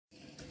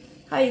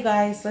Hi, you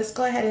guys. Let's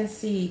go ahead and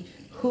see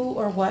who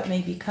or what may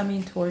be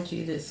coming towards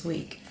you this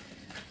week.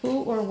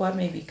 Who or what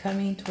may be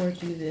coming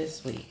towards you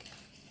this week.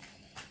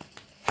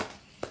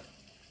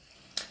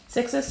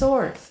 Six of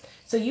Swords.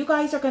 So you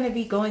guys are going to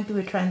be going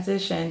through a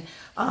transition.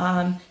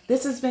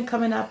 This has been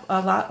coming up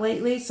a lot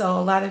lately. So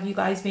a lot of you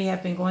guys may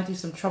have been going through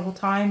some troubled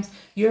times.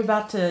 You're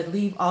about to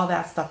leave all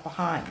that stuff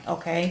behind.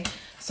 Okay.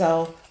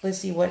 So let's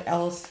see what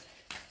else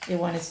they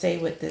want to say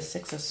with this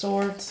Six of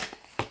Swords.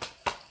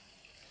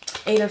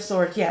 Eight of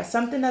Swords. Yeah,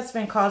 something that's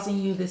been causing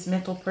you this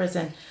mental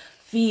prison.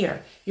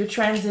 Fear. You're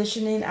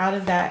transitioning out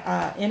of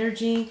that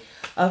energy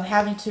of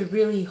having to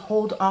really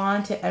hold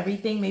on to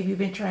everything. Maybe you've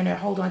been trying to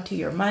hold on to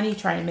your money,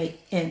 trying to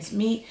make ends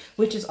meet,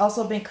 which has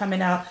also been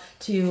coming out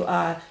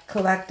to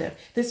collective.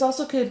 This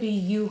also could be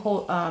you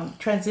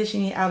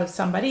transitioning out of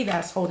somebody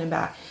that's holding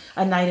back.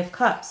 A Knight of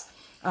Cups.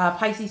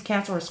 Pisces,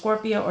 Cancer, or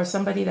Scorpio, or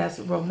somebody that's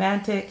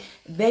romantic.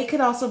 They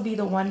could also be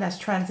the one that's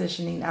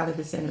transitioning out of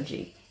this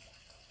energy.